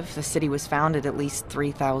relative. The city was founded at least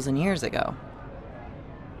 3,000 years ago.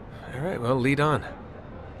 All right, well, lead on.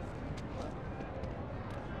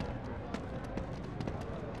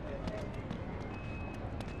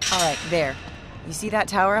 All right, there. You see that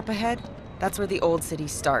tower up ahead? That's where the old city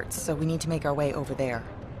starts, so we need to make our way over there.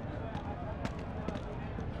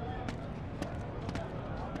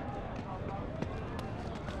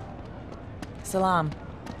 Salam.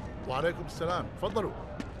 وعليكم السلام. تفضلوا.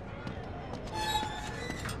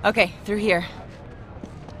 Okay, through here.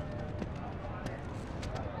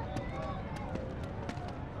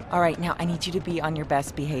 All right, now I need you to be on your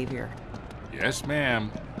best behavior. Yes,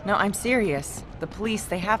 ma'am. No, I'm serious. The police,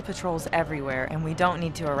 they have patrols everywhere, and we don't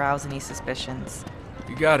need to arouse any suspicions.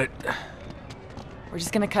 You got it. We're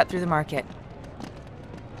just gonna cut through the market.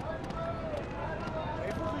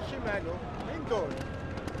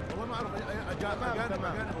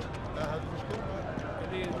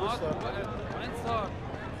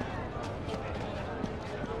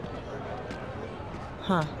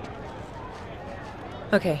 Huh.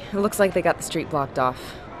 Okay, it looks like they got the street blocked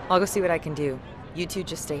off. I'll go see what I can do. You two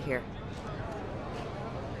just stay here.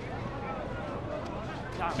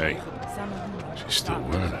 Hey, she's still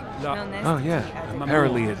wearing it. Oh, yeah.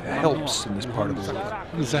 Apparently it helps in this part of the world.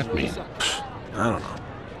 What does that mean? I don't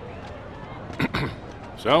know.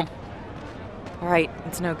 So? All right,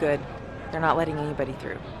 it's no good. They're not letting anybody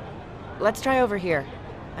through. Let's try over here.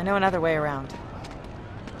 I know another way around.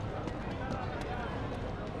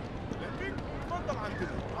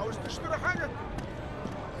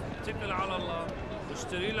 اتكل على الله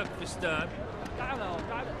واشتري لك فستان. تعال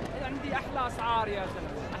تعال عندي احلى اسعار يا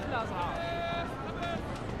زلمه، احلى اسعار.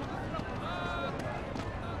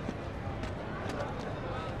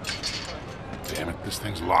 Damn it, this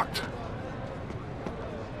thing's locked.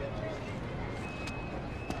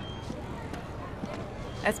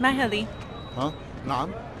 اسمح لي. ها؟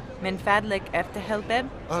 نعم؟ من فضلك افتح الباب.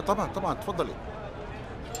 طبعا طبعا تفضلي.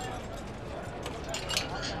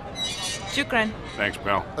 شكرا. Thanks,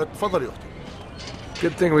 pal. تفضلي اختي.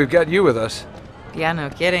 Good thing we've got you with us. Yeah, no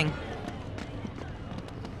kidding.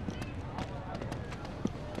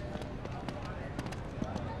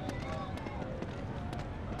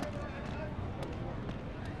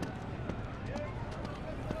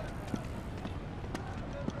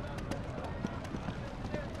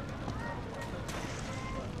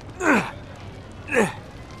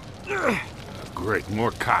 Great,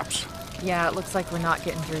 more cops. Yeah, it looks like we're not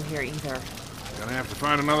getting through here either. Gonna have to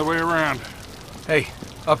find another way around. Hey,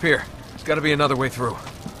 up here. There's got to be another way through.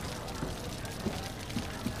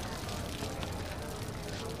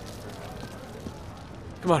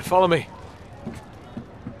 Come on, follow me.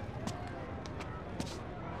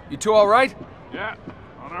 You two all right? Yeah,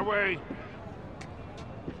 on our way.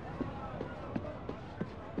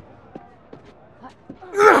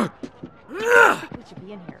 We should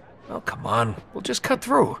be in here. Oh, come on. We'll just cut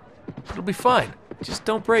through. It'll be fine. Just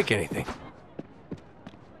don't break anything.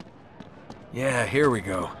 Yeah, here we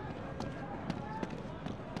go.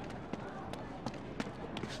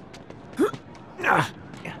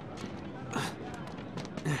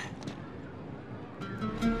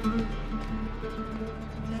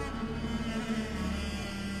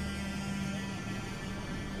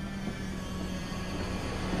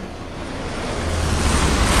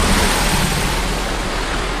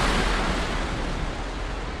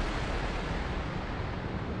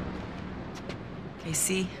 Okay,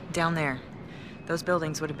 see? Down there. Those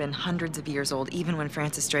buildings would have been hundreds of years old, even when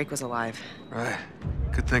Francis Drake was alive. Right.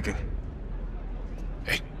 Good thinking.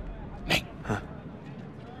 Hey, Nate. Huh?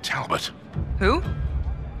 Talbot. Who?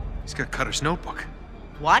 He's got Cutter's notebook.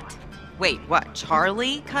 What? Wait, what?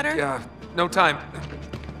 Charlie Cutter? Yeah, no time.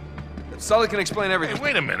 Sully can explain everything. Hey,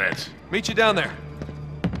 wait a minute. Meet you down there.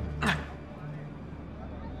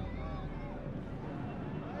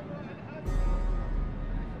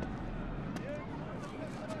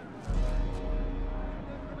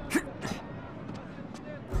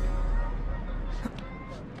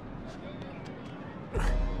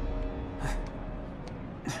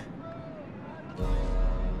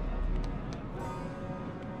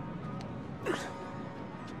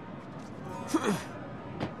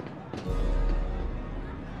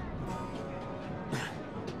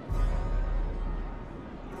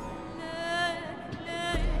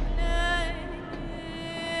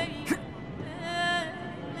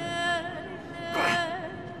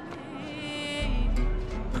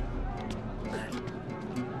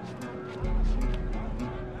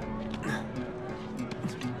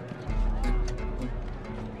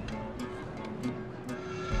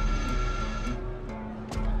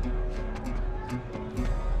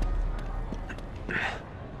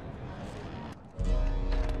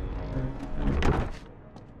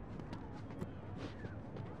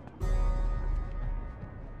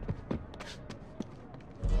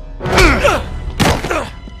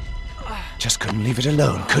 Just couldn't leave it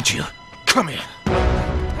alone, could you? Come here.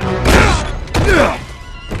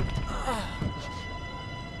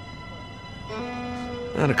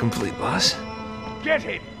 Not a complete loss. Get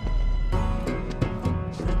him!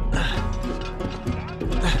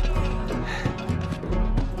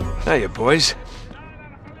 Hiya, boys.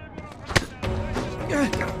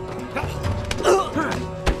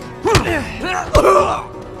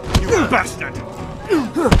 You bastard!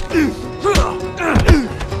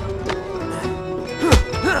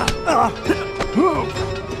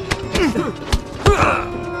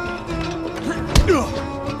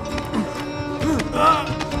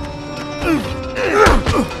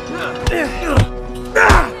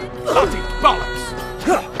 Bloody bollocks!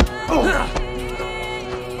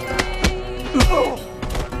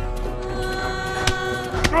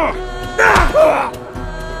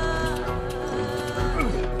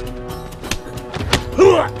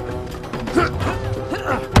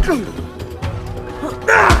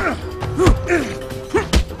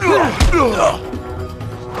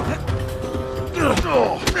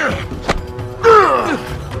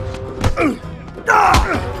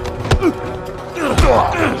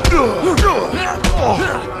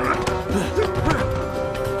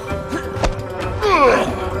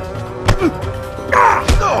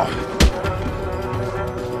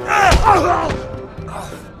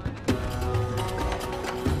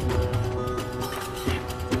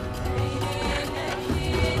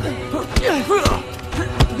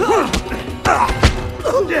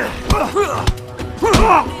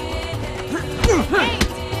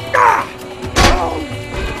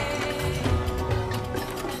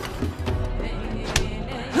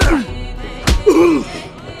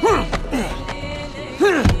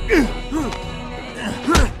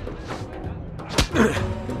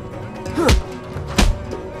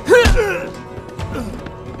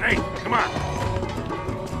 Hey, come on.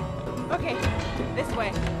 Okay, this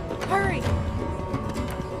way. Hurry!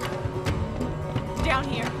 Down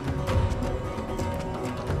here.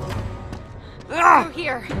 Through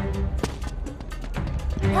here.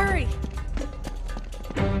 Hurry!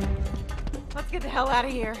 Let's get the hell out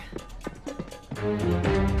of here.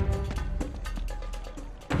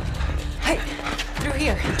 Hey, through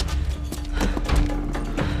here.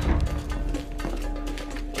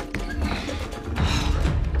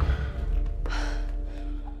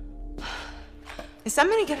 Is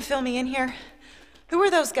somebody gonna fill me in here? Who are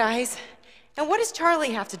those guys? And what does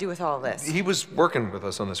Charlie have to do with all this? He was working with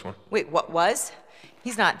us on this one. Wait, what was?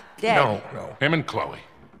 He's not dead. No. Him and Chloe.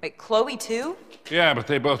 Wait, Chloe too? Yeah, but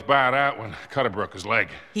they both bowed out when Cutter broke his leg.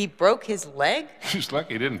 He broke his leg? He's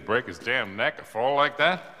lucky he didn't break his damn neck or fall like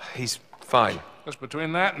that. He's fine. Just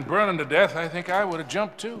between that and burning to death, I think I would have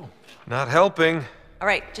jumped too. Not helping. All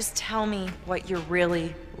right, just tell me what you're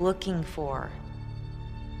really looking for.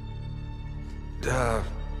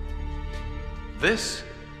 This?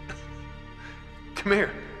 Come here.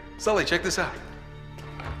 Sully, check this out.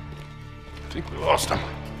 I think we lost him.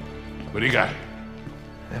 What do you got?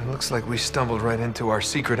 It looks like we stumbled right into our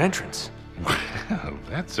secret entrance. Well,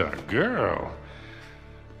 that's our girl.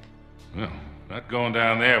 Well, not going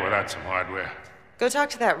down there without some hardware. Go talk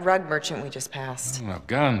to that rug merchant we just passed. Well,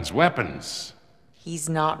 guns, weapons. He's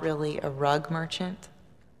not really a rug merchant.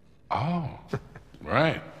 Oh,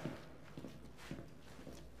 right.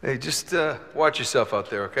 Hey, just watch yourself out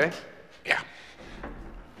there, okay? Yeah.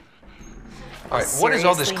 All right, what is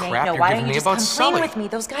all this Seriously, crap Nate? No, you're why giving don't me you about just come Sully? clean with me?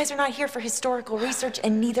 Those guys are not here for historical research,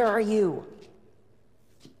 and neither are you.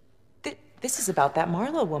 This is about that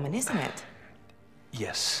Marlowe woman, isn't it?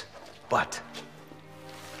 Yes, but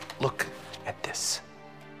look at this.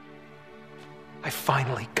 I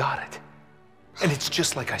finally got it. And it's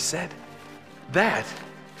just like I said. That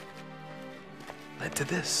led to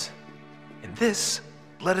this. And this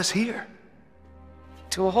led us here.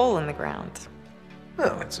 To a hole in the ground.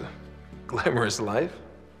 Well, it's a glamorous life.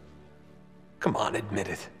 Come on, admit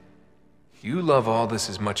it. You love all this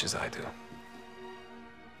as much as I do.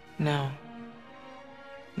 No.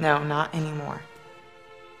 No, not anymore.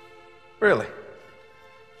 Really?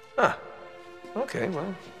 Huh. Okay,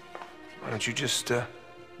 well, why don't you just,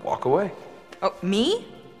 walk away? Oh, me?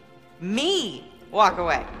 Me walk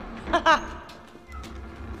away.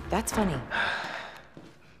 That's funny.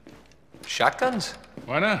 Shotguns?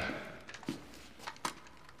 Why not?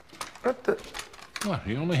 What the? What,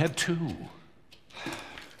 he only had 2.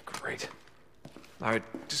 Great. All right,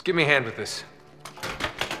 just give me a hand with this.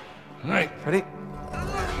 All right. Ready?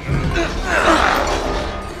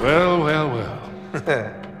 Well.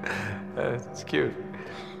 It's cute.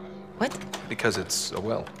 What? Because it's a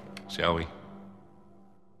well. Shall we?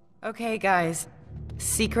 Okay, guys.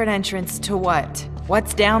 Secret entrance to what?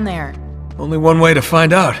 What's down there? Only one way to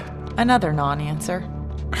find out. Another non-answer.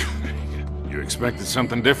 You expected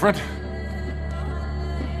something different?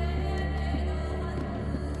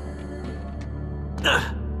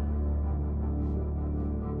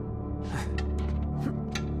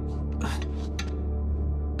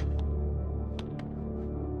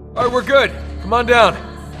 All right, we're good. Come on down.